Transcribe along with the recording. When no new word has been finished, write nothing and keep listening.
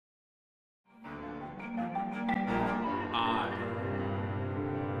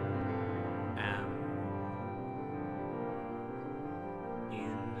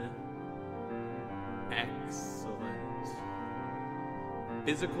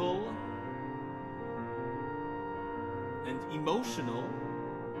physical and emotional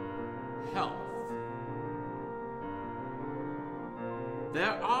health.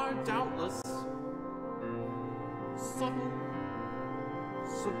 There are doubtless subtle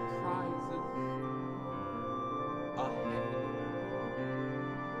surprises ahead,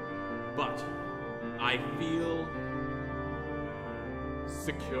 but I feel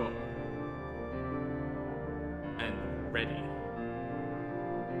secure and ready.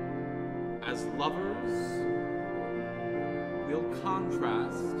 As lovers, we'll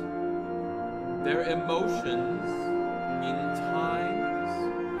contrast their emotions in times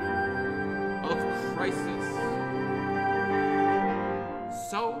of crisis.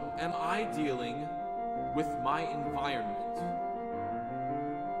 So am I dealing with my environment.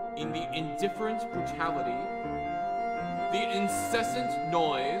 In the indifferent brutality, the incessant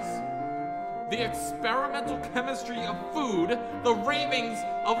noise, the experimental chemistry of food, the ravings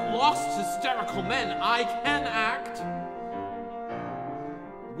of lost hysterical men, I can act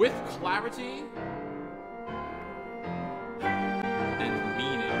with clarity and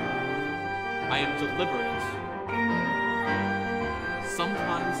meaning. I am deliberate,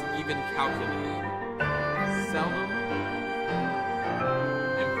 sometimes even calculating, seldom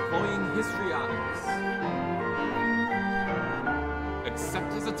employing histrionics,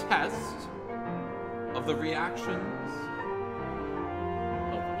 except as a test of the reactions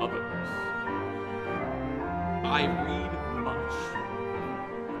of others. I read much,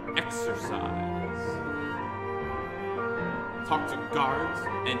 exercise, talk to guards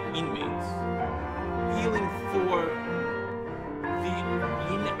and inmates, feeling for the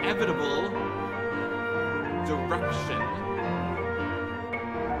inevitable direction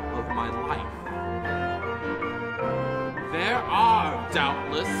of my life. There are,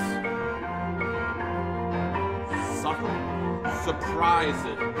 doubtless, subtle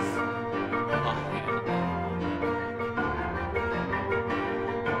surprises ahead.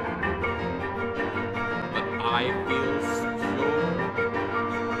 But I feel secure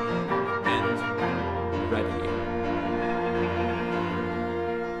and ready.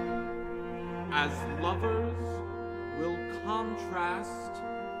 As lovers will contrast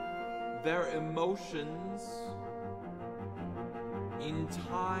their emotions in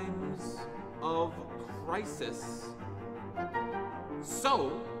times of crisis,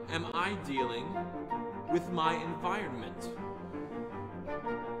 so am I dealing with my environment.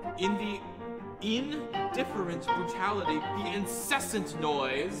 In the indifferent brutality, the incessant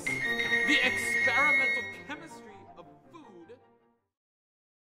noise, the experimental